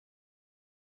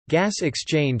Gas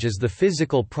exchange is the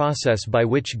physical process by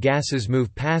which gases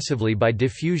move passively by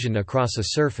diffusion across a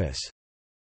surface.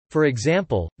 For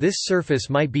example, this surface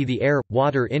might be the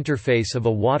air-water interface of a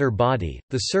water body,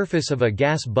 the surface of a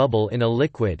gas bubble in a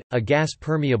liquid, a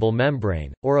gas-permeable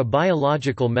membrane, or a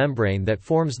biological membrane that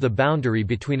forms the boundary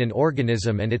between an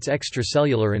organism and its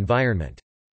extracellular environment.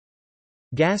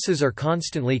 Gases are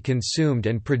constantly consumed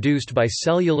and produced by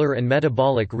cellular and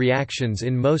metabolic reactions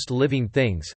in most living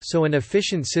things, so an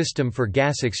efficient system for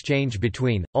gas exchange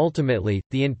between, ultimately,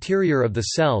 the interior of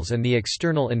the cells and the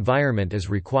external environment is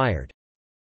required.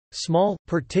 Small,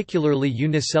 particularly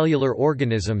unicellular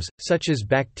organisms, such as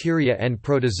bacteria and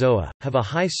protozoa, have a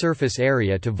high surface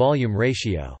area to volume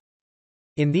ratio.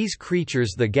 In these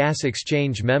creatures, the gas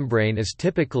exchange membrane is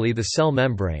typically the cell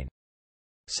membrane.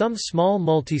 Some small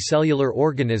multicellular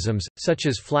organisms, such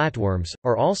as flatworms,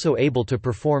 are also able to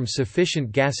perform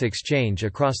sufficient gas exchange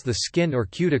across the skin or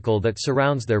cuticle that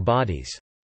surrounds their bodies.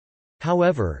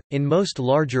 However, in most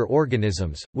larger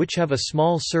organisms, which have a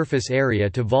small surface area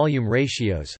to volume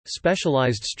ratios,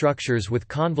 specialized structures with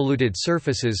convoluted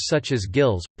surfaces such as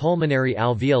gills, pulmonary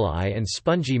alveoli and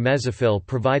spongy mesophyll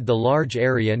provide the large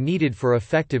area needed for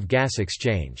effective gas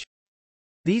exchange.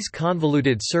 These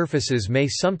convoluted surfaces may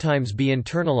sometimes be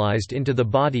internalized into the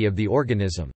body of the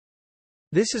organism.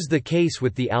 This is the case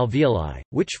with the alveoli,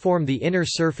 which form the inner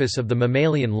surface of the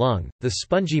mammalian lung, the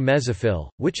spongy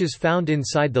mesophyll, which is found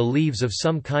inside the leaves of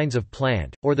some kinds of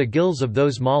plant, or the gills of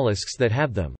those mollusks that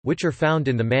have them, which are found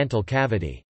in the mantle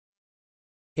cavity.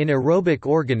 In aerobic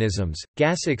organisms,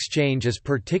 gas exchange is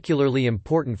particularly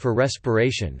important for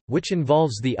respiration, which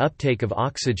involves the uptake of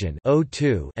oxygen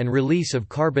O2 and release of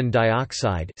carbon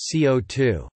dioxide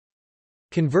CO2.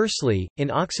 Conversely, in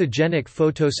oxygenic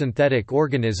photosynthetic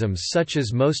organisms such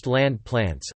as most land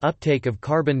plants, uptake of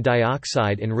carbon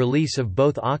dioxide and release of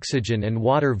both oxygen and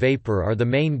water vapor are the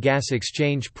main gas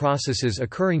exchange processes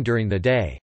occurring during the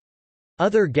day.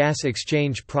 Other gas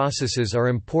exchange processes are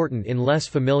important in less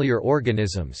familiar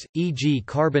organisms, e.g.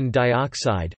 carbon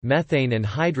dioxide, methane and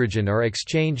hydrogen are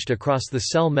exchanged across the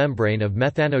cell membrane of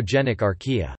methanogenic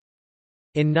archaea.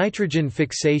 In nitrogen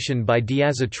fixation by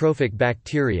diazotrophic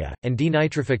bacteria, and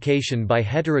denitrification by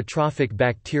heterotrophic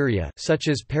bacteria such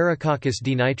as Paracoccus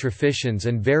denitrificans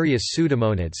and various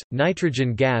pseudomonids,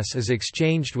 nitrogen gas is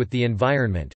exchanged with the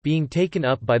environment, being taken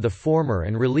up by the former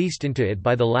and released into it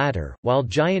by the latter, while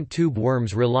giant tube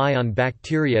worms rely on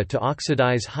bacteria to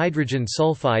oxidize hydrogen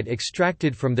sulfide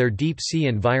extracted from their deep-sea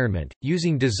environment,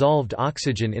 using dissolved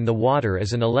oxygen in the water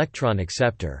as an electron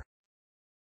acceptor.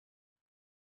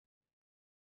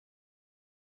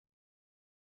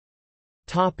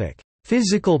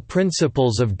 Physical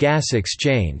principles of gas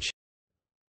exchange.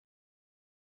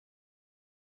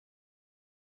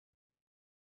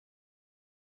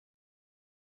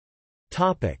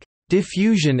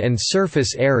 Diffusion and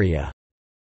surface area.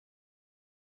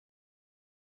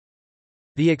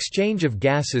 The exchange of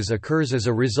gases occurs as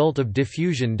a result of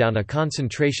diffusion down a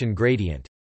concentration gradient.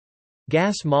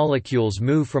 Gas molecules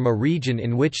move from a region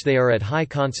in which they are at high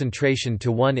concentration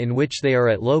to one in which they are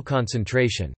at low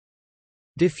concentration.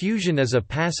 Diffusion is a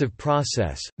passive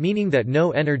process, meaning that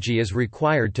no energy is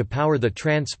required to power the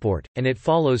transport, and it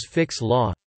follows Fick's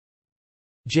law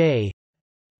J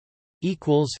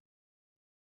equals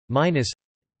minus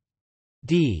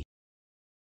d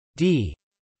d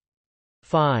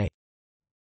phi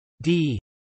d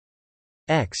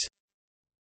x.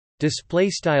 Display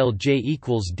style J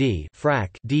equals d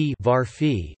frac d var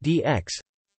phi dx.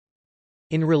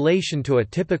 In relation to a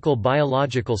typical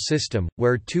biological system,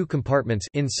 where two compartments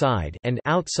inside and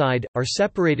outside are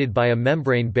separated by a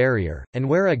membrane barrier, and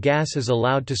where a gas is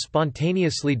allowed to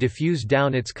spontaneously diffuse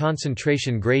down its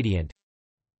concentration gradient,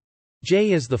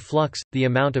 J is the flux, the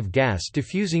amount of gas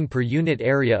diffusing per unit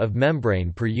area of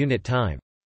membrane per unit time.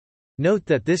 Note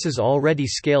that this is already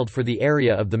scaled for the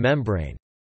area of the membrane.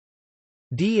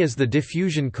 D is the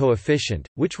diffusion coefficient,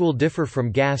 which will differ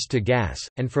from gas to gas,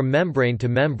 and from membrane to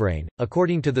membrane,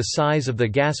 according to the size of the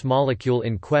gas molecule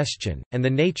in question, and the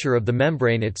nature of the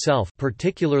membrane itself,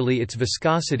 particularly its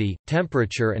viscosity,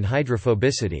 temperature and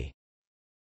hydrophobicity.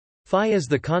 Phi is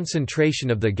the concentration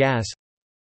of the gas.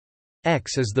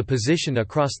 X is the position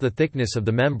across the thickness of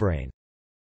the membrane.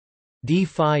 D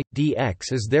phi,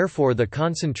 dx is therefore the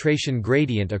concentration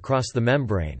gradient across the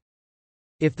membrane.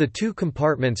 If the two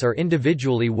compartments are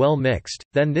individually well mixed,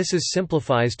 then this is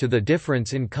simplifies to the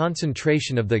difference in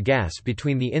concentration of the gas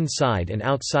between the inside and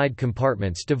outside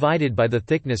compartments divided by the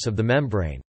thickness of the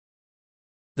membrane.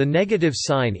 The negative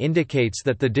sign indicates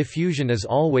that the diffusion is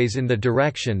always in the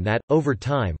direction that, over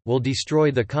time, will destroy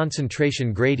the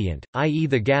concentration gradient, i.e.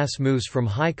 the gas moves from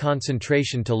high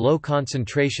concentration to low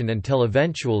concentration until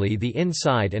eventually the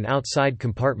inside and outside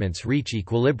compartments reach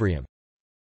equilibrium.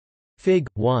 Fig.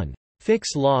 1.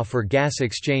 Fick's law for gas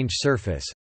exchange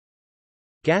surface.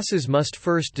 Gases must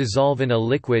first dissolve in a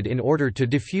liquid in order to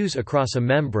diffuse across a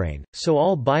membrane, so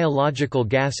all biological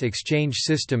gas exchange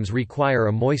systems require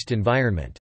a moist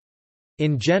environment.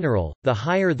 In general, the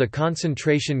higher the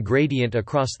concentration gradient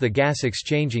across the gas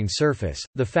exchanging surface,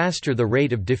 the faster the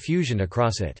rate of diffusion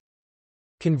across it.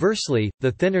 Conversely,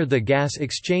 the thinner the gas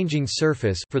exchanging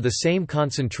surface for the same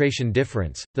concentration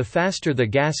difference, the faster the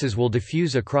gases will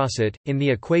diffuse across it. In the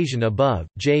equation above,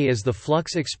 J is the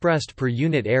flux expressed per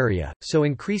unit area, so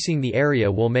increasing the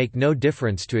area will make no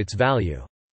difference to its value.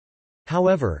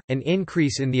 However, an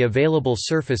increase in the available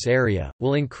surface area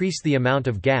will increase the amount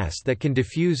of gas that can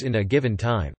diffuse in a given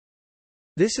time.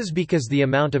 This is because the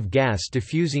amount of gas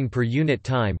diffusing per unit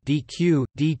time dq,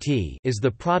 dt is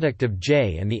the product of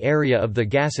J and the area of the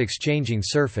gas exchanging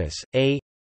surface, A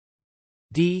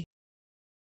d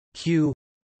q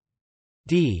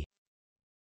d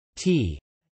t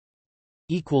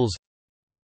equals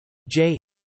J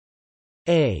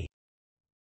A.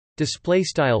 Display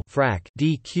style frac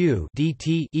dq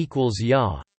dt equals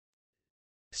Ya.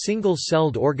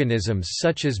 Single-celled organisms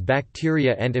such as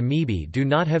bacteria and amoebae do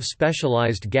not have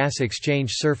specialized gas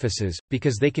exchange surfaces,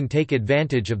 because they can take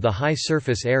advantage of the high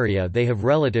surface area they have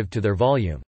relative to their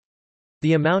volume.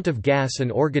 The amount of gas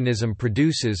an organism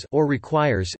produces or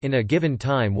requires in a given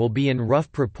time will be in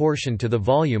rough proportion to the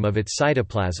volume of its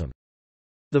cytoplasm.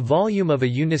 The volume of a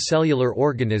unicellular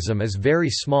organism is very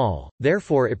small,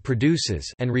 therefore it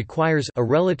produces and requires a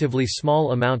relatively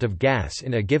small amount of gas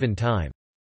in a given time.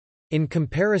 In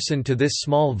comparison to this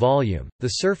small volume, the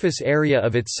surface area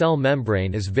of its cell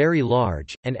membrane is very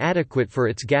large, and adequate for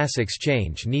its gas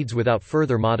exchange needs without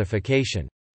further modification.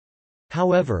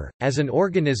 However, as an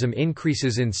organism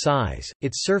increases in size,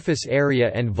 its surface area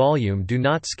and volume do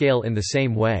not scale in the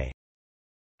same way.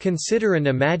 Consider an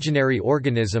imaginary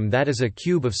organism that is a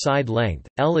cube of side length,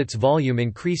 L. Its volume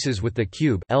increases with the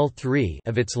cube L3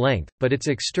 of its length, but its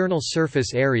external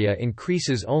surface area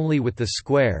increases only with the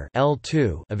square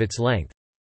L2 of its length.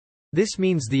 This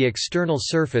means the external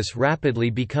surface rapidly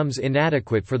becomes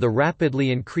inadequate for the rapidly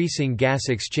increasing gas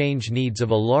exchange needs of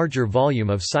a larger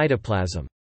volume of cytoplasm.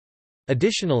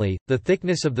 Additionally, the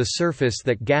thickness of the surface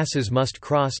that gases must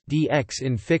cross dx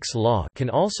in Fick's law can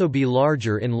also be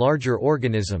larger in larger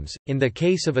organisms. In the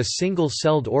case of a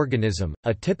single-celled organism,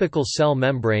 a typical cell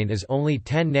membrane is only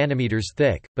 10 nanometers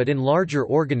thick, but in larger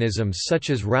organisms such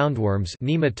as roundworms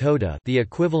Nematoda, the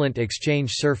equivalent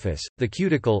exchange surface, the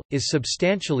cuticle, is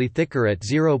substantially thicker at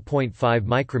 0.5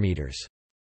 micrometers.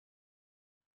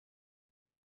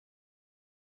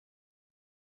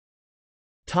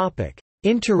 Topic: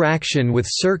 Interaction with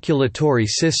circulatory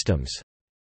systems.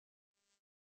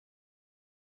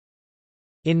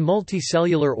 In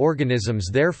multicellular organisms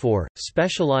therefore,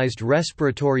 specialized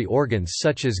respiratory organs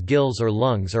such as gills or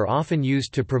lungs are often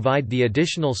used to provide the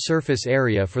additional surface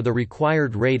area for the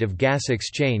required rate of gas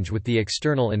exchange with the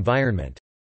external environment.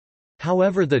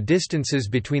 However, the distances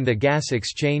between the gas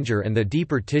exchanger and the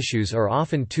deeper tissues are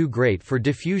often too great for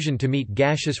diffusion to meet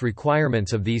gaseous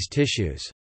requirements of these tissues.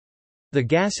 The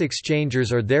gas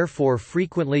exchangers are therefore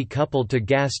frequently coupled to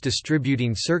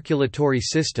gas-distributing circulatory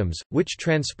systems, which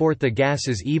transport the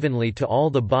gases evenly to all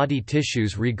the body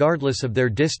tissues regardless of their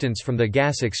distance from the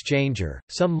gas exchanger.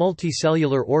 Some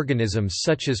multicellular organisms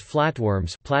such as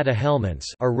flatworms platyhelminths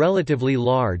are relatively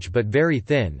large but very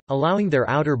thin, allowing their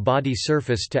outer body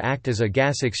surface to act as a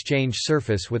gas exchange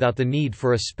surface without the need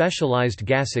for a specialized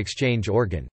gas exchange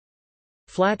organ.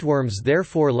 Flatworms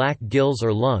therefore lack gills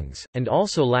or lungs, and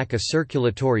also lack a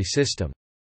circulatory system.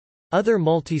 Other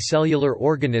multicellular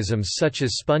organisms such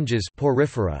as sponges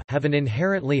porifera have an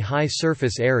inherently high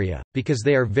surface area, because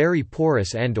they are very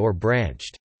porous and/or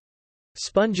branched.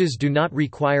 Sponges do not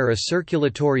require a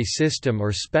circulatory system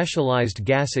or specialized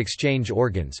gas exchange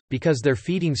organs, because their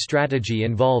feeding strategy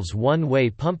involves one-way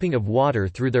pumping of water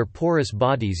through their porous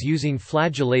bodies using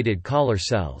flagellated collar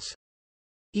cells.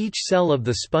 Each cell of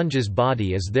the sponge's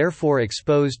body is therefore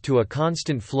exposed to a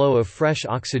constant flow of fresh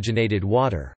oxygenated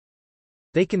water.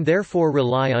 They can therefore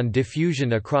rely on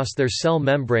diffusion across their cell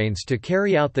membranes to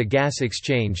carry out the gas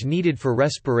exchange needed for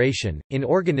respiration. In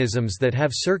organisms that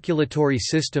have circulatory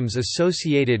systems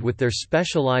associated with their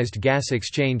specialized gas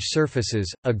exchange surfaces,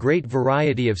 a great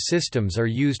variety of systems are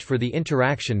used for the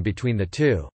interaction between the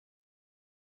two.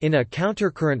 In a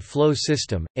countercurrent flow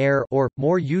system, air or,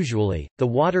 more usually, the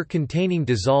water containing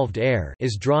dissolved air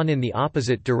is drawn in the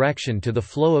opposite direction to the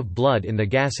flow of blood in the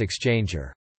gas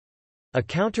exchanger. A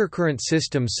countercurrent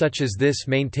system such as this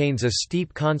maintains a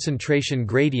steep concentration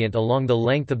gradient along the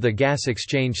length of the gas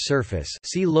exchange surface.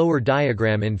 See lower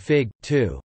diagram in Fig.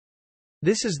 2.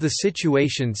 This is the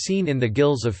situation seen in the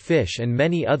gills of fish and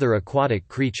many other aquatic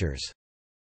creatures.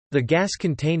 The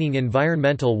gas-containing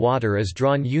environmental water is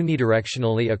drawn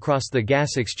unidirectionally across the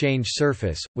gas exchange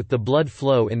surface, with the blood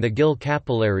flow in the gill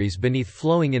capillaries beneath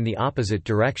flowing in the opposite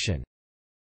direction.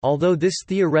 Although this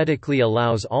theoretically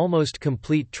allows almost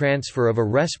complete transfer of a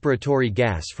respiratory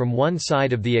gas from one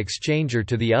side of the exchanger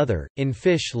to the other, in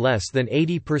fish less than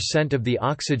 80% of the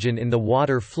oxygen in the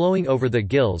water flowing over the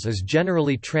gills is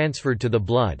generally transferred to the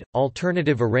blood.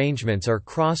 Alternative arrangements are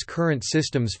cross-current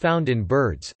systems found in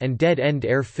birds, and dead-end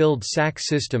air-filled sac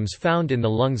systems found in the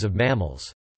lungs of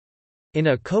mammals. In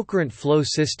a cocurrent flow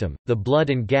system, the blood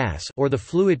and gas or the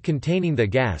fluid containing the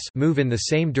gas move in the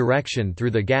same direction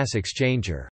through the gas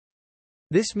exchanger.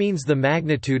 This means the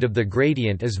magnitude of the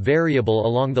gradient is variable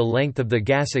along the length of the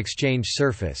gas exchange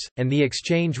surface, and the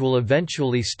exchange will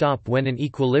eventually stop when an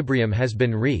equilibrium has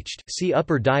been reached. See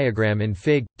upper diagram in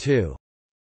Fig. 2.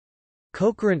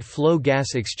 Cocurrent flow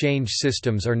gas exchange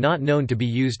systems are not known to be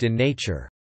used in nature.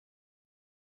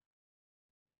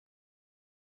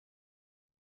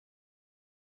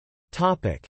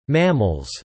 Mammals.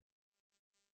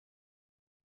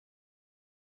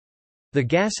 The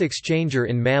gas exchanger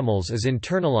in mammals is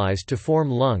internalized to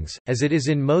form lungs, as it is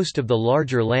in most of the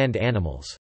larger land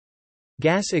animals.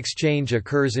 Gas exchange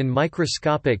occurs in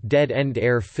microscopic dead-end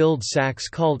air-filled sacs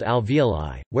called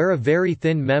alveoli, where a very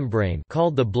thin membrane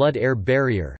called the blood-air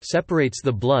barrier separates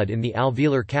the blood in the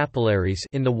alveolar capillaries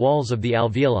in the walls of the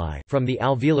alveoli from the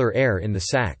alveolar air in the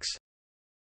sacs.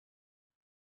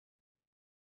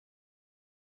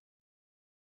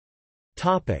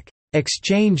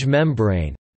 Exchange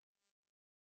membrane.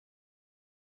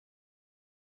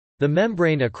 The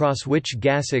membrane across which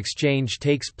gas exchange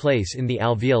takes place in the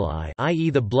alveoli, i.e.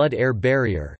 the blood-air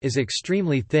barrier, is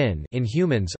extremely thin in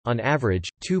humans, on average,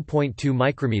 2.2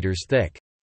 micrometers thick.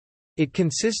 It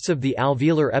consists of the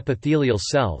alveolar epithelial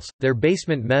cells, their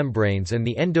basement membranes and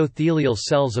the endothelial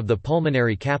cells of the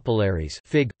pulmonary capillaries.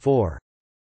 Fig. 4.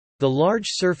 The large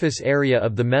surface area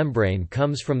of the membrane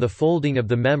comes from the folding of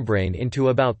the membrane into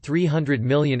about 300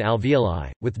 million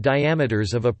alveoli, with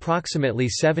diameters of approximately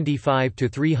 75 to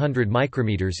 300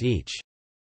 micrometers each.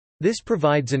 This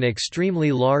provides an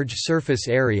extremely large surface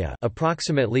area,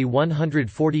 approximately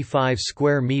 145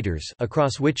 square meters,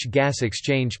 across which gas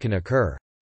exchange can occur.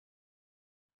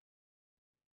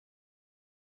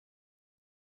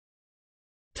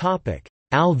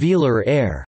 Alveolar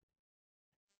air.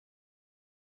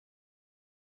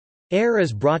 Air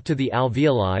is brought to the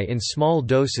alveoli in small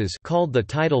doses called the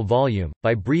tidal volume,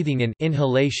 by breathing in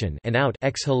inhalation and out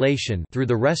exhalation through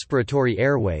the respiratory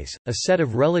airways, a set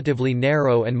of relatively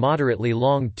narrow and moderately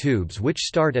long tubes which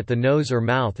start at the nose or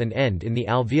mouth and end in the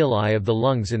alveoli of the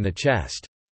lungs in the chest.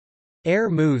 Air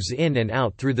moves in and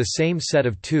out through the same set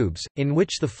of tubes, in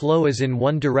which the flow is in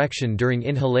one direction during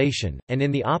inhalation, and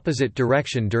in the opposite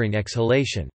direction during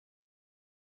exhalation.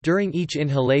 During each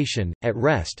inhalation, at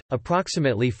rest,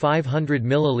 approximately 500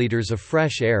 milliliters of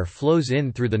fresh air flows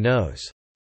in through the nose.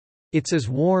 It's as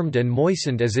warmed and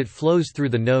moistened as it flows through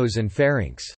the nose and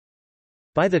pharynx.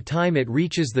 By the time it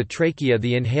reaches the trachea,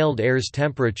 the inhaled air's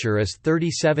temperature is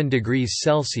 37 degrees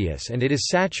Celsius and it is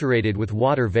saturated with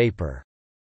water vapor.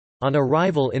 On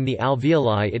arrival in the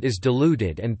alveoli, it is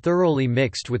diluted and thoroughly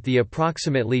mixed with the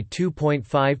approximately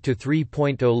 2.5 to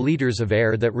 3.0 liters of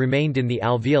air that remained in the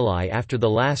alveoli after the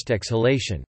last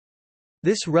exhalation.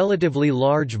 This relatively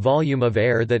large volume of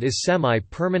air that is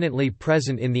semi-permanently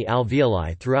present in the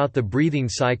alveoli throughout the breathing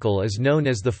cycle is known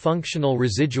as the functional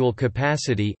residual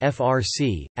capacity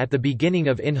 (FRC). At the beginning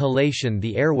of inhalation,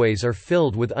 the airways are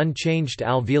filled with unchanged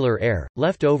alveolar air,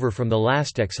 left over from the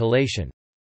last exhalation.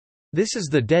 This is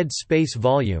the dead space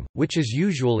volume, which is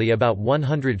usually about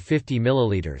 150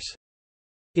 milliliters.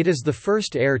 It is the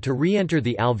first air to re-enter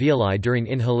the alveoli during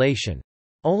inhalation.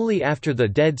 Only after the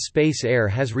dead space air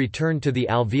has returned to the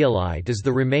alveoli does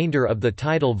the remainder of the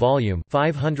tidal volume,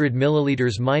 500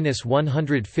 milliliters minus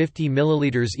 150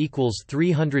 milliliters equals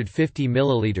 350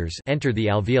 milliliters, enter the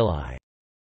alveoli.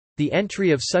 The entry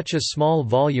of such a small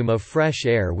volume of fresh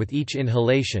air with each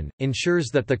inhalation ensures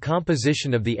that the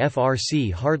composition of the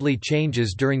FRC hardly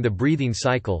changes during the breathing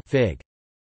cycle. Fig.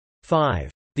 5.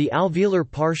 The alveolar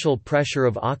partial pressure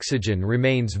of oxygen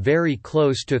remains very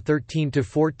close to 13 to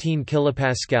 14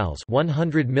 kilopascals,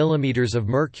 100 mm of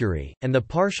mercury, and the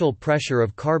partial pressure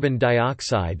of carbon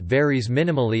dioxide varies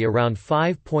minimally around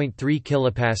 5.3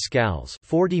 kilopascals,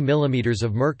 40 mm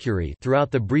of mercury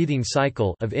throughout the breathing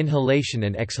cycle of inhalation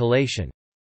and exhalation.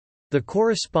 The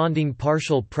corresponding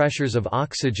partial pressures of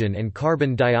oxygen and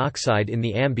carbon dioxide in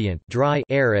the ambient dry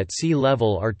air at sea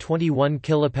level are 21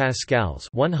 kilopascals,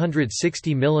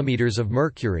 160 mm of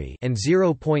mercury, and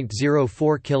 0.04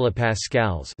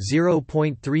 kilopascals,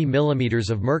 0.3 mm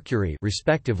of mercury,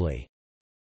 respectively.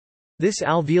 This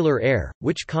alveolar air,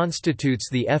 which constitutes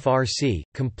the FRC,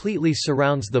 completely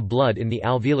surrounds the blood in the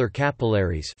alveolar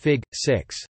capillaries. Fig.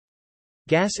 6.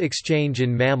 Gas exchange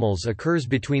in mammals occurs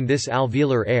between this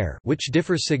alveolar air, which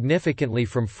differs significantly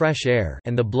from fresh air,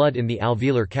 and the blood in the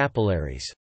alveolar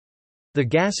capillaries. The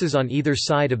gases on either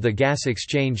side of the gas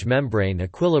exchange membrane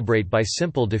equilibrate by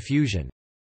simple diffusion.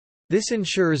 This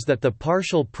ensures that the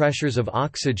partial pressures of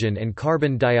oxygen and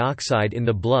carbon dioxide in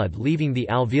the blood leaving the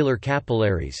alveolar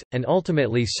capillaries, and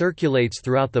ultimately circulates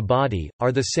throughout the body,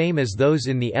 are the same as those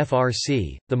in the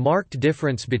FRC. The marked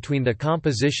difference between the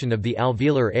composition of the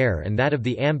alveolar air and that of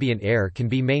the ambient air can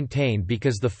be maintained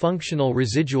because the functional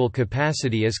residual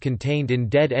capacity is contained in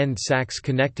dead-end sacs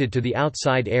connected to the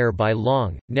outside air by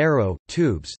long, narrow,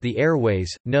 tubes, the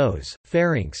airways, nose,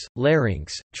 pharynx,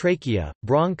 larynx, trachea,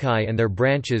 bronchi and their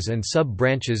branches and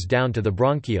sub-branches down to the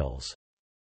bronchioles.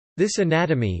 This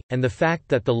anatomy, and the fact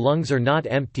that the lungs are not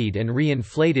emptied and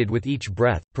re-inflated with each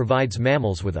breath, provides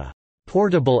mammals with a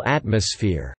portable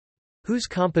atmosphere, whose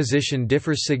composition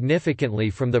differs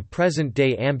significantly from the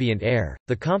present-day ambient air.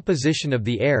 The composition of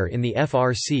the air in the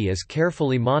FRC is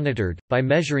carefully monitored, by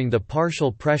measuring the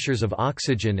partial pressures of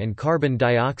oxygen and carbon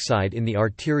dioxide in the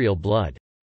arterial blood.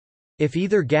 If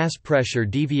either gas pressure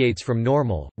deviates from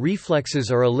normal, reflexes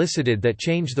are elicited that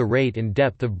change the rate and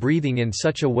depth of breathing in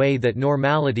such a way that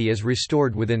normality is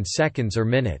restored within seconds or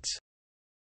minutes.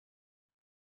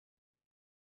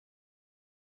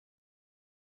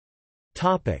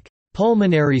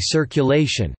 Pulmonary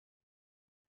circulation.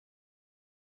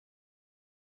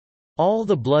 All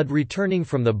the blood returning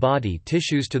from the body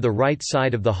tissues to the right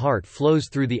side of the heart flows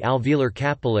through the alveolar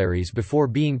capillaries before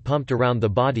being pumped around the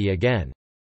body again.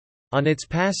 On its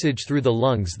passage through the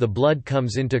lungs, the blood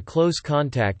comes into close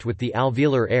contact with the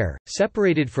alveolar air,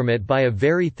 separated from it by a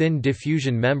very thin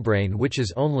diffusion membrane which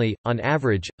is only, on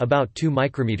average, about 2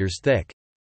 micrometers thick.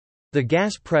 The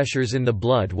gas pressures in the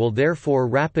blood will therefore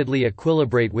rapidly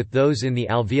equilibrate with those in the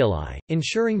alveoli,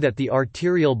 ensuring that the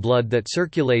arterial blood that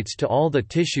circulates to all the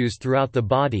tissues throughout the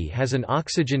body has an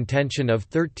oxygen tension of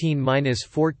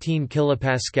 13–14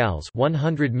 kilopascals,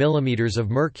 100 mm of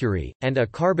mercury, and a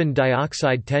carbon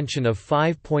dioxide tension of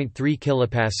 5.3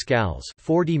 kilopascals,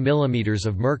 40 mm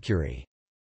of mercury.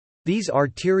 These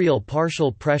arterial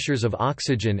partial pressures of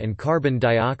oxygen and carbon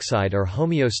dioxide are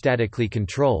homeostatically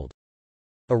controlled.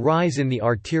 A rise in the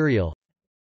arterial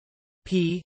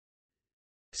P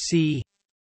C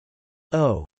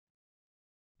O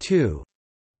 2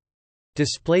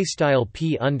 display style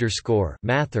P underscore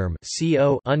mathrm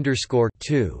CO underscore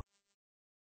 2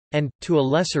 and, to a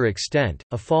lesser extent,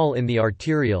 a fall in the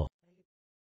arterial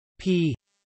P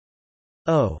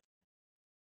O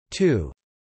 2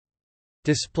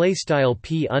 display style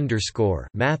P underscore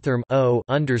mathrm O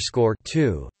underscore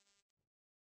 2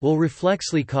 will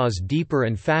reflexly cause deeper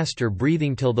and faster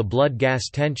breathing till the blood gas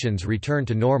tensions return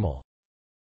to normal.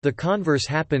 The converse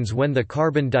happens when the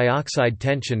carbon dioxide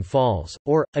tension falls,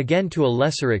 or, again to a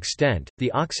lesser extent, the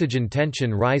oxygen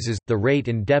tension rises, the rate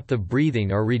and depth of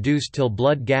breathing are reduced till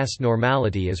blood gas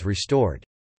normality is restored.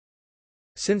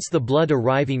 Since the blood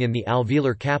arriving in the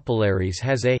alveolar capillaries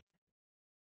has a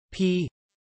P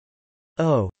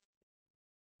O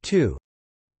 2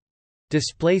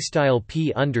 display style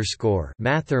P underscore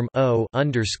mathrm O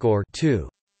underscore 2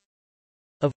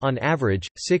 of, on average,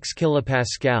 6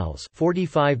 kilopascals,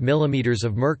 45 mm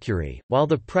of mercury, while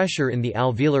the pressure in the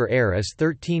alveolar air is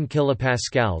 13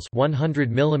 kilopascals, 100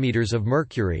 mm of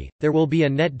mercury, there will be a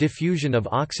net diffusion of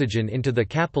oxygen into the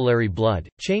capillary blood,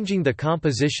 changing the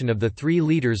composition of the 3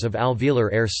 liters of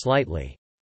alveolar air slightly.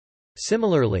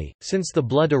 Similarly, since the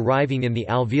blood arriving in the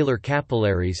alveolar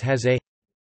capillaries has a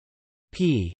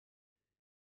P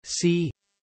C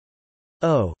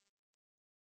O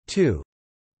 2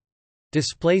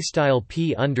 display style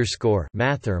P underscore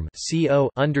mathrm CO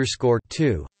underscore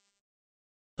 2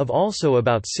 of also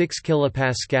about 6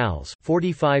 kilopascals,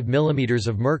 45 mm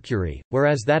of mercury,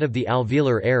 whereas that of the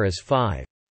alveolar air is 5.3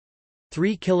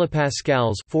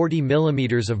 kilopascals, 40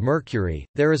 mm of mercury,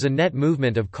 there is a net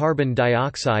movement of carbon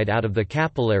dioxide out of the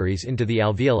capillaries into the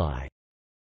alveoli.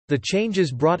 The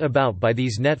changes brought about by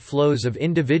these net flows of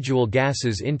individual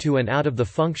gases into and out of the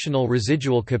functional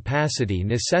residual capacity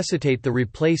necessitate the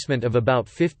replacement of about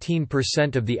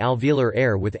 15% of the alveolar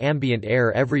air with ambient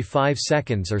air every 5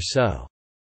 seconds or so.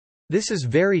 This is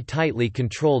very tightly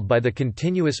controlled by the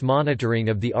continuous monitoring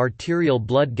of the arterial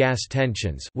blood gas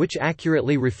tensions, which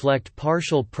accurately reflect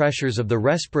partial pressures of the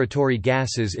respiratory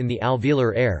gases in the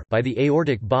alveolar air, by the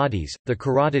aortic bodies, the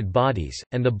carotid bodies,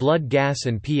 and the blood gas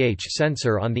and pH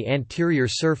sensor on the anterior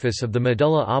surface of the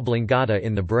medulla oblongata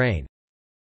in the brain.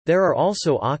 There are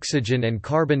also oxygen and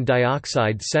carbon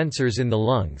dioxide sensors in the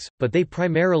lungs, but they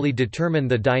primarily determine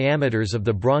the diameters of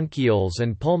the bronchioles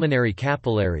and pulmonary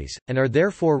capillaries, and are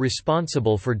therefore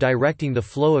responsible for directing the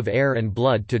flow of air and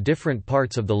blood to different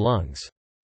parts of the lungs.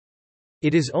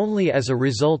 It is only as a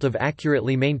result of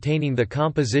accurately maintaining the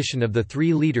composition of the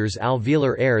 3 liters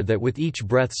alveolar air that with each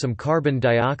breath some carbon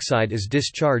dioxide is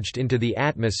discharged into the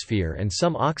atmosphere and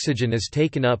some oxygen is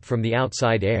taken up from the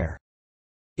outside air.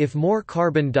 If more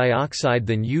carbon dioxide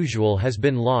than usual has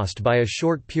been lost by a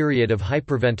short period of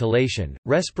hyperventilation,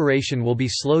 respiration will be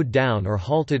slowed down or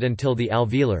halted until the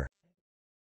alveolar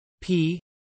P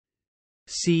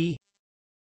C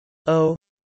O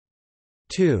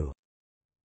 2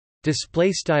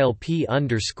 display style P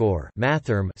underscore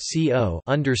mathrm CO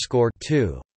underscore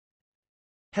 2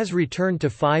 has returned to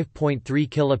 5.3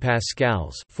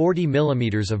 kilopascals, 40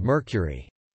 millimeters of mercury.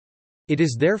 It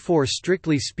is therefore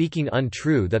strictly speaking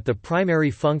untrue that the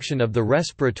primary function of the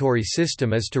respiratory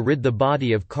system is to rid the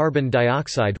body of carbon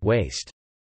dioxide waste.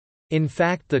 In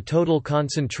fact, the total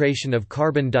concentration of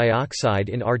carbon dioxide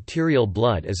in arterial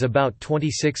blood is about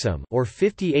 26 m or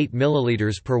 58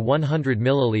 milliliters per 100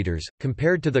 milliliters,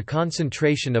 compared to the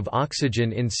concentration of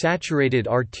oxygen in saturated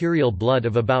arterial blood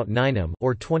of about 9 m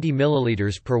or 20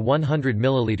 milliliters per 100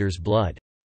 milliliters blood.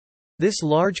 This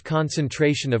large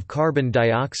concentration of carbon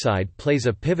dioxide plays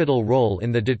a pivotal role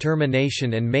in the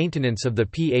determination and maintenance of the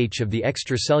pH of the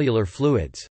extracellular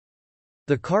fluids.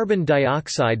 The carbon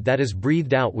dioxide that is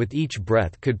breathed out with each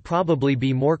breath could probably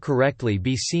more correctly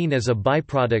be seen as a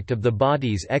byproduct of the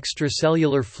body's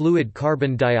extracellular fluid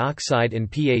carbon dioxide and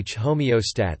pH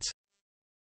homeostats.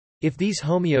 If these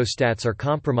homeostats are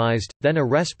compromised, then a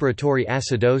respiratory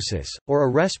acidosis, or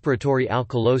a respiratory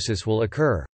alkalosis will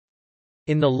occur.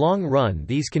 In the long run,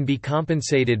 these can be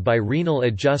compensated by renal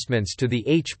adjustments to the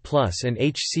H+ and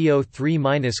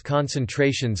HCO3-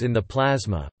 concentrations in the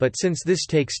plasma, but since this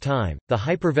takes time, the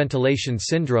hyperventilation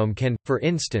syndrome can, for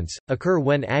instance, occur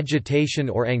when agitation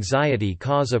or anxiety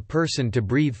cause a person to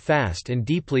breathe fast and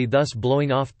deeply, thus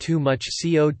blowing off too much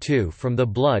CO2 from the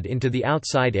blood into the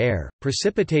outside air,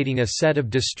 precipitating a set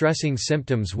of distressing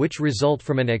symptoms which result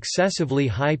from an excessively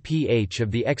high pH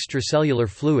of the extracellular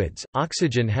fluids.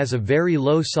 Oxygen has a very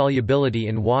low solubility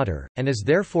in water, and is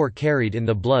therefore carried in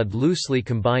the blood loosely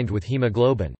combined with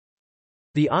hemoglobin.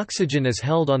 The oxygen is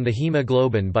held on the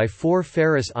hemoglobin by 4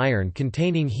 ferrous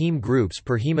iron-containing heme groups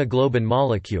per hemoglobin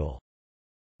molecule.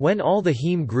 When all the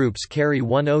heme groups carry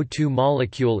one O2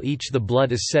 molecule each, the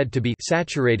blood is said to be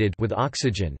saturated with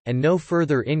oxygen, and no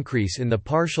further increase in the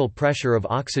partial pressure of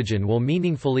oxygen will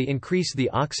meaningfully increase the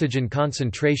oxygen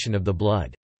concentration of the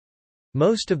blood.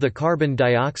 Most of the carbon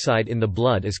dioxide in the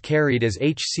blood is carried as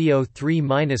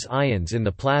HCO3- ions in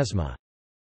the plasma.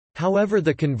 However,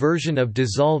 the conversion of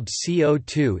dissolved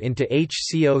CO2 into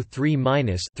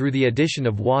HCO3- through the addition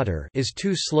of water is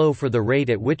too slow for the rate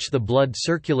at which the blood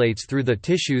circulates through the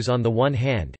tissues on the one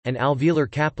hand, and alveolar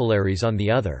capillaries on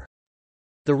the other.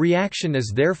 The reaction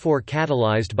is therefore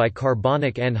catalyzed by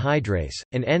carbonic anhydrase,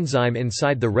 an enzyme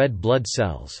inside the red blood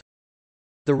cells.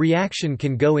 The reaction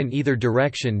can go in either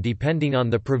direction depending on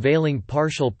the prevailing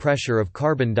partial pressure of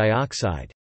carbon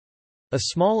dioxide. A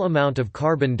small amount of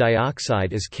carbon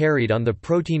dioxide is carried on the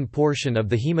protein portion of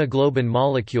the hemoglobin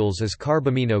molecules as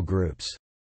carbamino groups.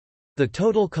 The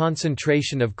total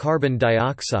concentration of carbon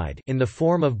dioxide in the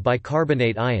form of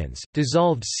bicarbonate ions,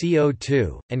 dissolved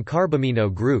CO2, and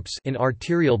carbamino groups in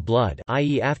arterial blood,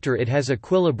 i.e. after it has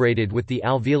equilibrated with the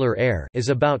alveolar air, is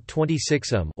about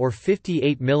 26 m or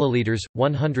 58 milliliters,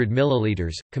 100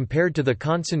 milliliters, compared to the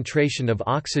concentration of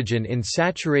oxygen in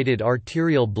saturated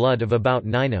arterial blood of about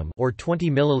 9 m or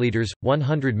 20 milliliters,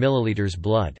 100 milliliters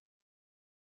blood.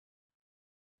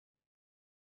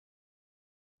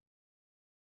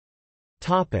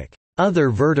 Other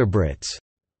vertebrates.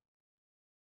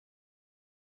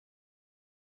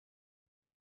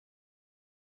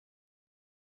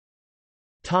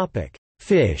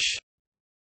 Fish.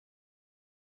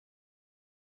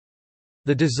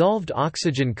 The dissolved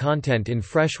oxygen content in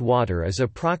fresh water is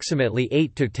approximately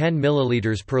 8 to 10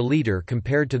 milliliters per liter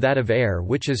compared to that of air,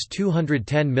 which is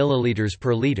 210 milliliters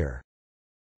per liter.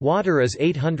 Water is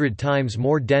 800 times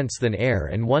more dense than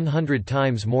air and 100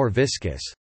 times more viscous.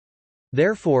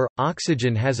 Therefore,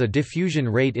 oxygen has a diffusion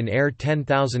rate in air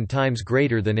 10,000 times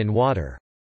greater than in water.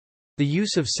 The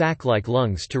use of sac-like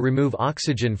lungs to remove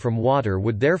oxygen from water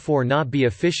would therefore not be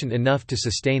efficient enough to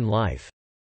sustain life.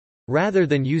 Rather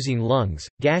than using lungs,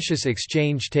 gaseous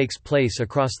exchange takes place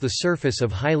across the surface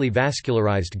of highly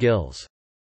vascularized gills.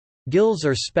 Gills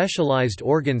are specialized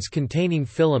organs containing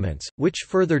filaments, which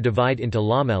further divide into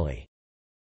lamellae.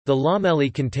 The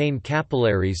lamellae contain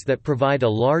capillaries that provide a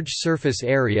large surface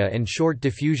area and short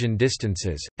diffusion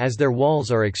distances, as their walls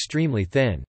are extremely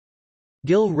thin.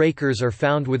 Gill rakers are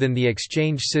found within the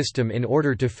exchange system in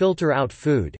order to filter out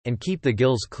food, and keep the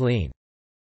gills clean.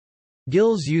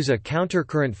 Gills use a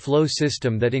countercurrent flow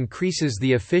system that increases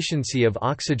the efficiency of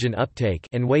oxygen uptake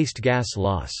and waste gas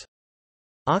loss.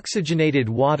 Oxygenated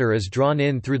water is drawn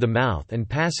in through the mouth and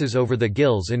passes over the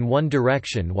gills in one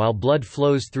direction while blood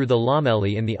flows through the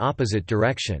lamellae in the opposite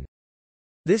direction.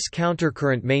 This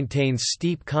countercurrent maintains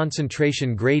steep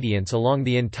concentration gradients along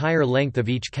the entire length of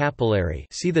each capillary.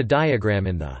 See the diagram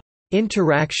in the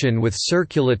Interaction with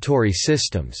Circulatory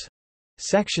Systems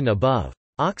section above.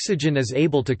 Oxygen is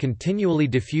able to continually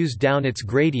diffuse down its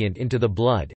gradient into the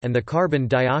blood, and the carbon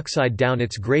dioxide down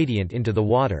its gradient into the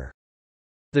water.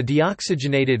 The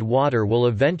deoxygenated water will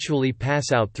eventually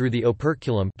pass out through the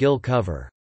operculum gill cover.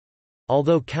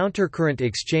 Although countercurrent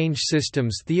exchange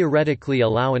systems theoretically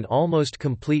allow an almost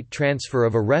complete transfer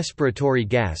of a respiratory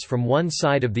gas from one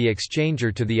side of the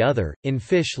exchanger to the other, in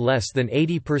fish less than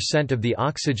 80% of the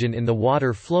oxygen in the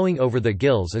water flowing over the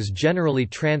gills is generally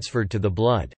transferred to the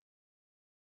blood.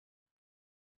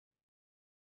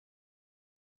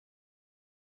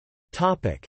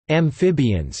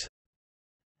 Amphibians.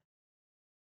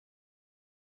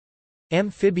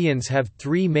 Amphibians have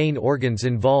three main organs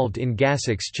involved in gas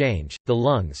exchange: the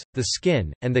lungs, the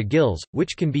skin, and the gills,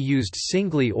 which can be used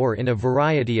singly or in a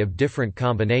variety of different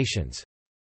combinations.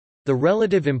 The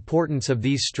relative importance of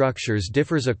these structures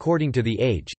differs according to the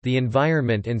age, the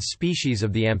environment and species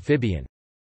of the amphibian.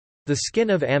 The skin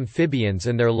of amphibians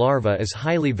and their larvae is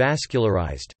highly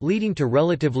vascularized, leading to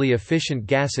relatively efficient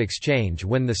gas exchange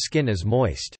when the skin is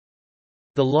moist.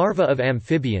 The larvae of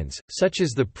amphibians, such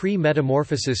as the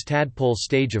pre-metamorphosis tadpole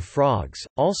stage of frogs,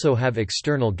 also have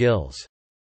external gills.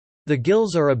 The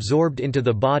gills are absorbed into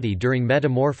the body during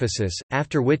metamorphosis,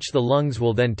 after which the lungs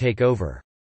will then take over.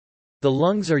 The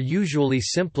lungs are usually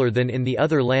simpler than in the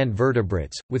other land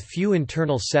vertebrates, with few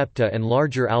internal septa and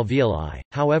larger alveoli.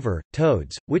 However,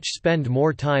 toads, which spend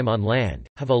more time on land,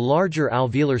 have a larger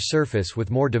alveolar surface with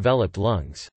more developed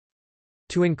lungs.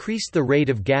 To increase the rate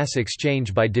of gas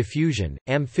exchange by diffusion,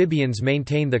 amphibians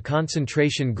maintain the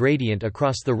concentration gradient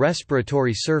across the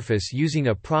respiratory surface using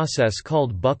a process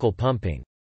called buccal pumping.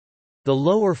 The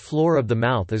lower floor of the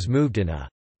mouth is moved in a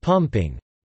pumping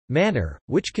manner,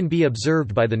 which can be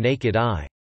observed by the naked eye.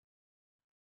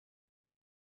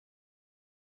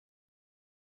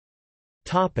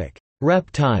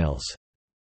 Reptiles.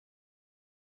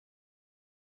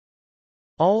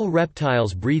 All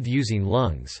reptiles breathe using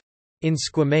lungs. In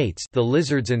squamates, the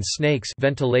lizards and snakes,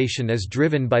 ventilation is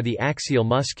driven by the axial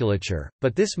musculature,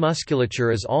 but this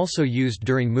musculature is also used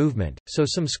during movement, so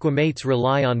some squamates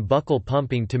rely on buccal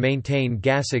pumping to maintain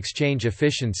gas exchange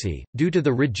efficiency. Due to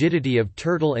the rigidity of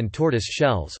turtle and tortoise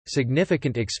shells,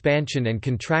 significant expansion and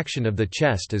contraction of the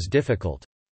chest is difficult.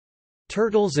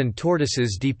 Turtles and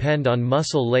tortoises depend on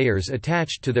muscle layers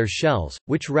attached to their shells,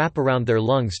 which wrap around their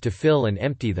lungs to fill and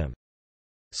empty them.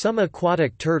 Some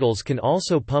aquatic turtles can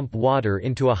also pump water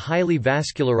into a highly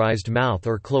vascularized mouth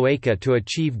or cloaca to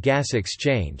achieve gas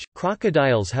exchange.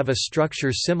 Crocodiles have a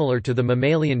structure similar to the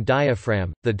mammalian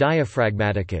diaphragm, the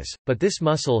diaphragmaticus, but this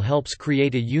muscle helps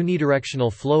create a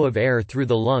unidirectional flow of air through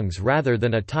the lungs rather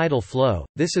than a tidal flow.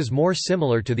 This is more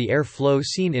similar to the air flow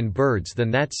seen in birds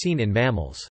than that seen in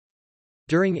mammals.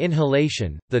 During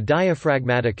inhalation, the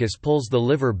diaphragmaticus pulls the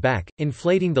liver back,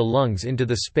 inflating the lungs into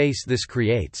the space this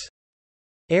creates.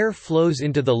 Air flows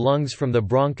into the lungs from the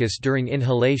bronchus during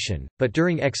inhalation, but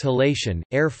during exhalation,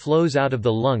 air flows out of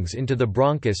the lungs into the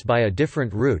bronchus by a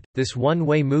different route. This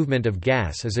one-way movement of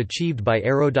gas is achieved by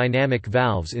aerodynamic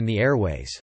valves in the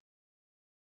airways.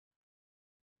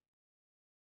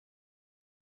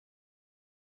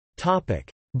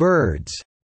 Topic: Birds.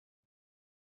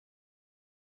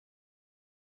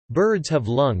 Birds have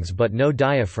lungs but no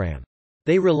diaphragm.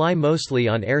 They rely mostly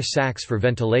on air sacs for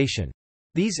ventilation.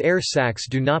 These air sacs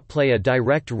do not play a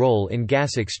direct role in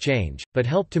gas exchange, but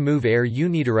help to move air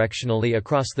unidirectionally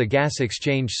across the gas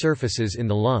exchange surfaces in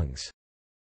the lungs.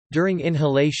 During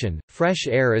inhalation, fresh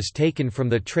air is taken from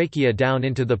the trachea down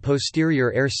into the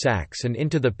posterior air sacs and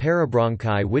into the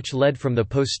parabronchi, which led from the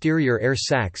posterior air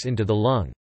sacs into the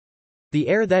lung. The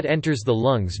air that enters the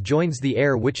lungs joins the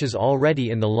air which is already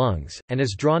in the lungs, and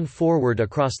is drawn forward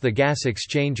across the gas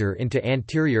exchanger into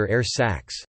anterior air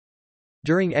sacs.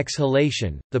 During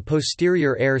exhalation, the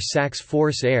posterior air sacs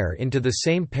force air into the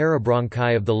same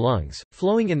parabronchi of the lungs,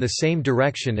 flowing in the same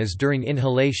direction as during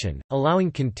inhalation,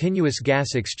 allowing continuous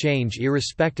gas exchange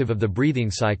irrespective of the breathing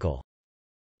cycle.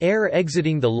 Air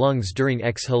exiting the lungs during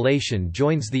exhalation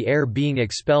joins the air being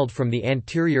expelled from the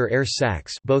anterior air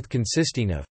sacs, both consisting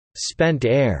of spent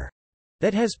air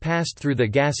that has passed through the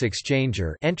gas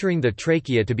exchanger entering the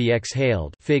trachea to be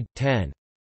exhaled. Fig. 10.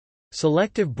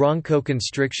 Selective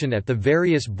bronchoconstriction at the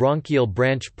various bronchial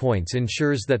branch points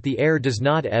ensures that the air does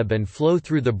not ebb and flow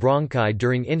through the bronchi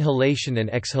during inhalation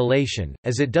and exhalation,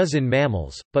 as it does in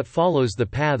mammals, but follows the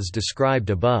paths described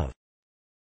above.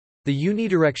 The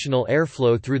unidirectional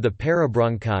airflow through the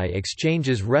parabronchi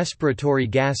exchanges respiratory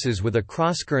gases with a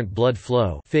crosscurrent blood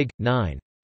flow. Fig. 9.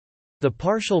 The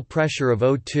partial pressure of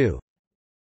O2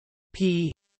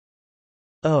 P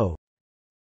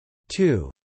O2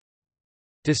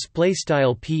 display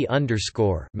style P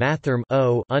underscore mathrm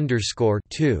O underscore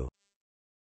 2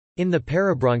 in the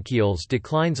parabronchioles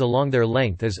declines along their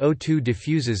length as O2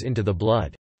 diffuses into the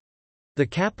blood. The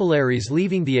capillaries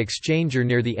leaving the exchanger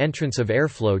near the entrance of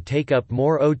airflow take up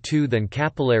more O2 than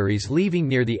capillaries leaving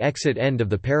near the exit end of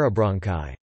the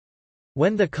parabronchi.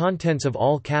 When the contents of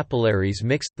all capillaries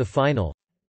mix, the final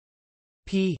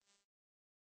P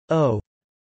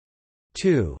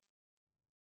O2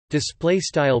 display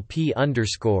style P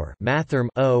underscore mathrm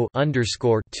O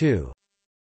underscore 2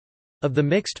 of the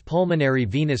mixed pulmonary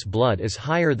venous blood is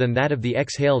higher than that of the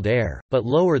exhaled air, but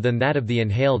lower than that of the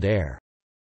inhaled air.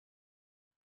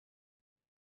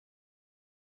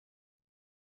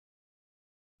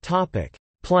 Topic: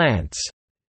 Plants.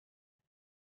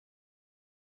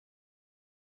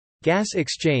 Gas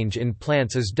exchange in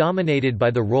plants is dominated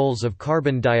by the roles of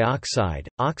carbon dioxide,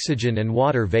 oxygen and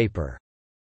water vapor.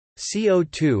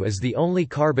 CO2 is the only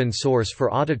carbon source for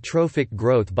autotrophic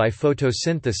growth by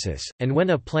photosynthesis, and when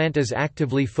a plant is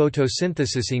actively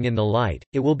photosynthesizing in the light,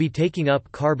 it will be taking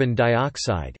up carbon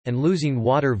dioxide, and losing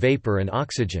water vapor and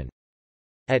oxygen.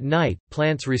 At night,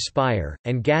 plants respire,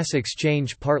 and gas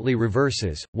exchange partly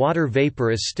reverses, water vapor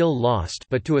is still lost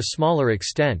but to a smaller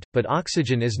extent, but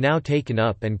oxygen is now taken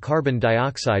up and carbon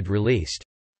dioxide released.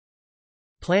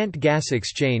 Plant gas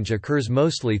exchange occurs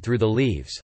mostly through the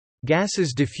leaves.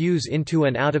 Gases diffuse into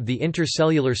and out of the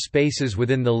intercellular spaces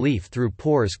within the leaf through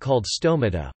pores called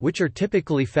stomata, which are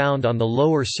typically found on the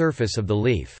lower surface of the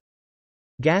leaf.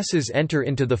 Gases enter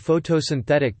into the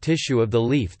photosynthetic tissue of the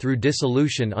leaf through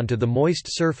dissolution onto the moist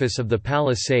surface of the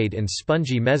palisade and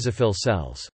spongy mesophyll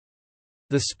cells.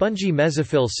 The spongy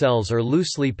mesophyll cells are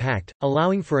loosely packed,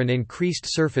 allowing for an increased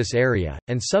surface area,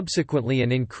 and subsequently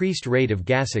an increased rate of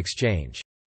gas exchange.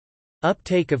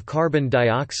 Uptake of carbon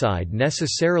dioxide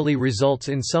necessarily results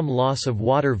in some loss of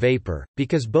water vapor,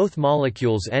 because both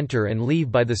molecules enter and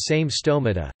leave by the same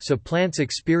stomata, so plants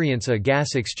experience a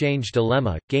gas exchange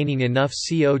dilemma, gaining enough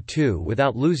CO2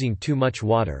 without losing too much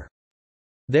water.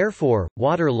 Therefore,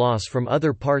 water loss from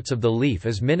other parts of the leaf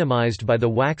is minimized by the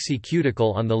waxy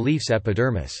cuticle on the leaf's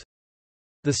epidermis.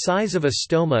 The size of a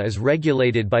stoma is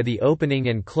regulated by the opening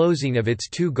and closing of its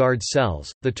two guard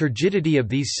cells. The turgidity of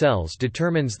these cells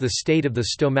determines the state of the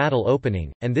stomatal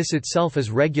opening, and this itself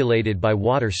is regulated by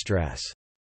water stress.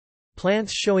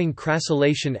 Plants showing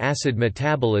crassulation acid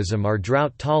metabolism are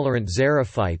drought-tolerant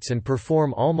xerophytes and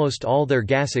perform almost all their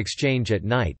gas exchange at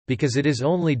night, because it is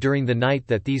only during the night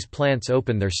that these plants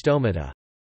open their stomata.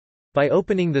 By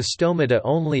opening the stomata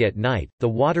only at night, the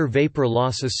water vapor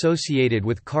loss associated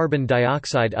with carbon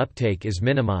dioxide uptake is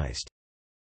minimized.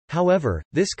 However,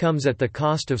 this comes at the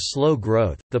cost of slow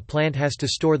growth. The plant has to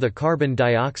store the carbon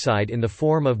dioxide in the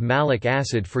form of malic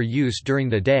acid for use during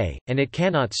the day, and it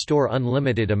cannot store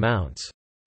unlimited amounts.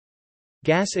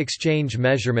 Gas exchange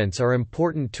measurements are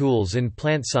important tools in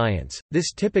plant science.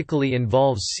 This typically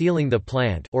involves sealing the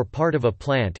plant or part of a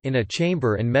plant in a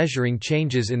chamber and measuring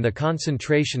changes in the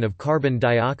concentration of carbon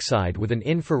dioxide with an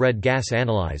infrared gas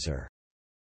analyzer.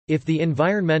 If the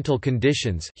environmental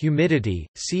conditions, humidity,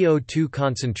 CO2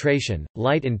 concentration,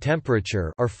 light and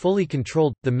temperature are fully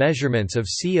controlled, the measurements of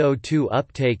CO2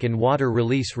 uptake and water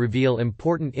release reveal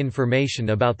important information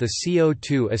about the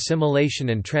CO2 assimilation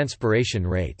and transpiration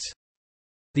rates.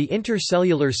 The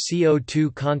intercellular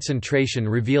CO2 concentration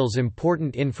reveals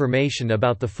important information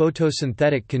about the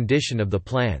photosynthetic condition of the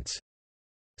plants.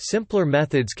 Simpler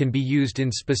methods can be used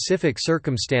in specific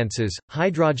circumstances.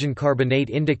 Hydrogen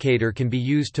carbonate indicator can be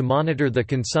used to monitor the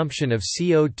consumption of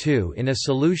CO2 in a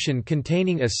solution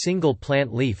containing a single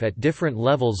plant leaf at different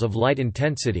levels of light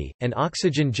intensity, and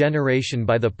oxygen generation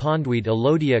by the pondweed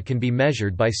Alodia can be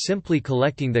measured by simply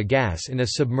collecting the gas in a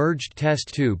submerged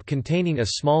test tube containing a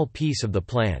small piece of the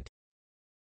plant.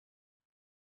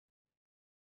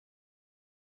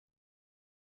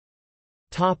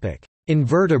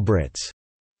 Invertebrates.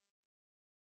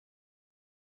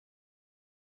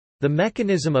 The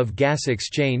mechanism of gas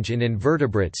exchange in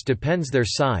invertebrates depends their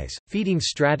size, feeding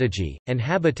strategy, and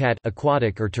habitat,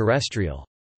 aquatic or terrestrial.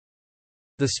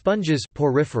 The sponges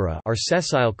porifera are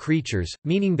sessile creatures,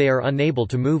 meaning they are unable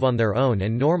to move on their own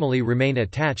and normally remain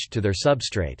attached to their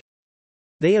substrate.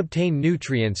 They obtain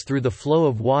nutrients through the flow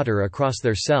of water across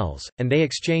their cells, and they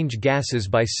exchange gases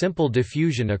by simple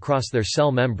diffusion across their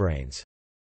cell membranes.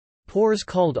 Pores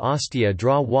called ostia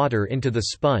draw water into the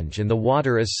sponge, and the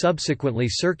water is subsequently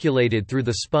circulated through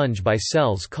the sponge by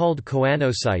cells called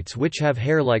choanocytes, which have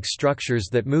hair-like structures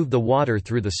that move the water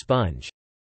through the sponge.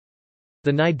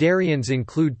 The cnidarians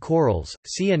include corals,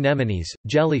 sea anemones,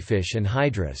 jellyfish and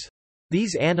hydras.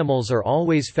 These animals are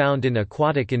always found in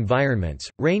aquatic environments,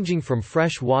 ranging from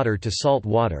fresh water to salt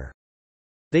water.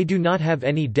 They do not have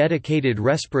any dedicated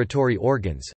respiratory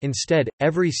organs, instead,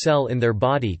 every cell in their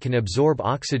body can absorb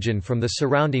oxygen from the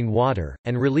surrounding water,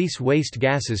 and release waste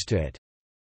gases to it.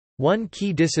 One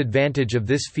key disadvantage of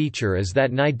this feature is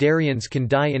that cnidarians can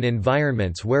die in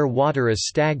environments where water is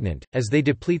stagnant, as they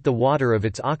deplete the water of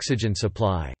its oxygen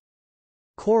supply.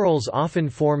 Corals often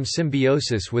form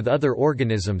symbiosis with other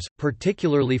organisms,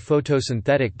 particularly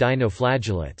photosynthetic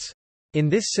dinoflagellates. In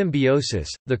this symbiosis,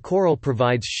 the coral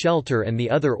provides shelter and the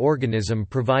other organism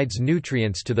provides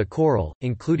nutrients to the coral,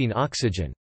 including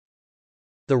oxygen.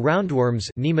 The roundworms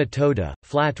Nematoda,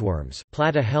 flatworms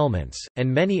platyhelminths, and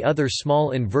many other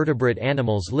small invertebrate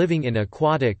animals living in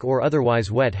aquatic or otherwise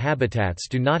wet habitats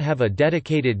do not have a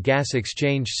dedicated gas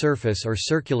exchange surface or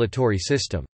circulatory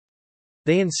system.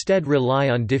 They instead rely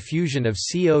on diffusion of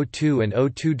CO2 and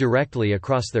O2 directly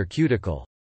across their cuticle.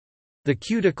 The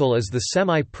cuticle is the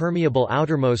semi-permeable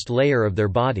outermost layer of their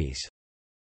bodies.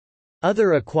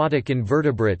 Other aquatic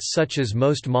invertebrates such as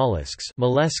most mollusks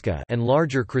mollusca and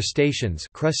larger crustaceans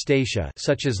crustacea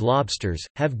such as lobsters,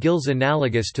 have gills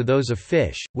analogous to those of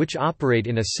fish, which operate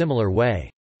in a similar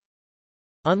way.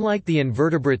 Unlike the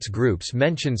invertebrates groups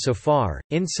mentioned so far,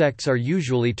 insects are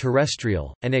usually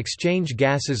terrestrial, and exchange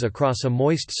gases across a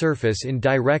moist surface in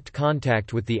direct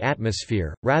contact with the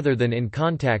atmosphere, rather than in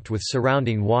contact with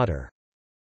surrounding water.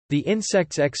 The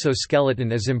insect's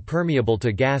exoskeleton is impermeable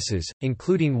to gases,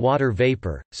 including water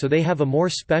vapor, so they have a more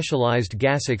specialized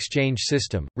gas exchange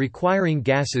system, requiring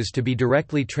gases to be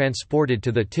directly transported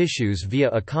to the tissues via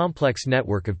a complex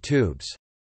network of tubes.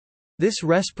 This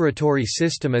respiratory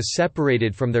system is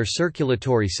separated from their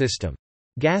circulatory system.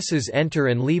 Gases enter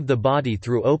and leave the body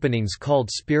through openings called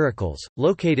spiracles,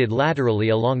 located laterally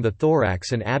along the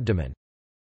thorax and abdomen.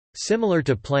 Similar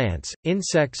to plants,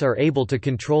 insects are able to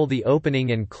control the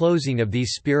opening and closing of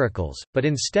these spiracles, but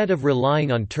instead of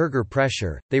relying on turgor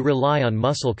pressure, they rely on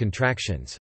muscle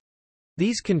contractions.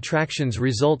 These contractions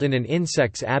result in an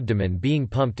insect's abdomen being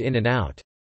pumped in and out.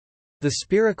 The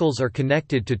spiracles are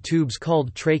connected to tubes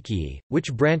called tracheae,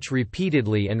 which branch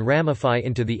repeatedly and ramify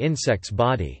into the insect's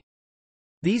body.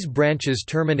 These branches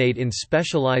terminate in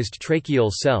specialized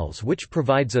tracheal cells, which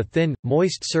provides a thin,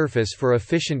 moist surface for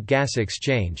efficient gas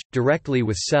exchange, directly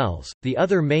with cells. The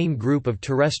other main group of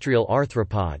terrestrial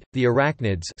arthropod, the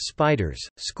arachnids spiders,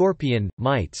 scorpion,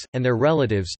 mites, and their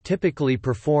relatives typically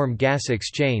perform gas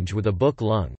exchange with a book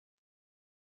lung.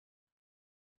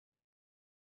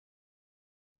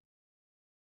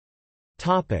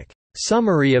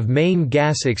 Summary of main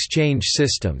gas exchange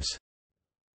systems.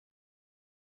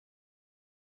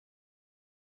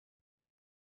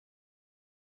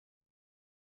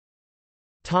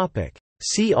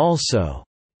 See also: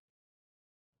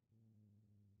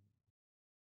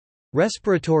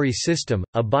 Respiratory system,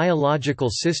 a biological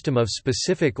system of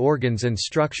specific organs and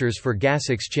structures for gas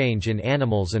exchange in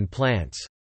animals and plants.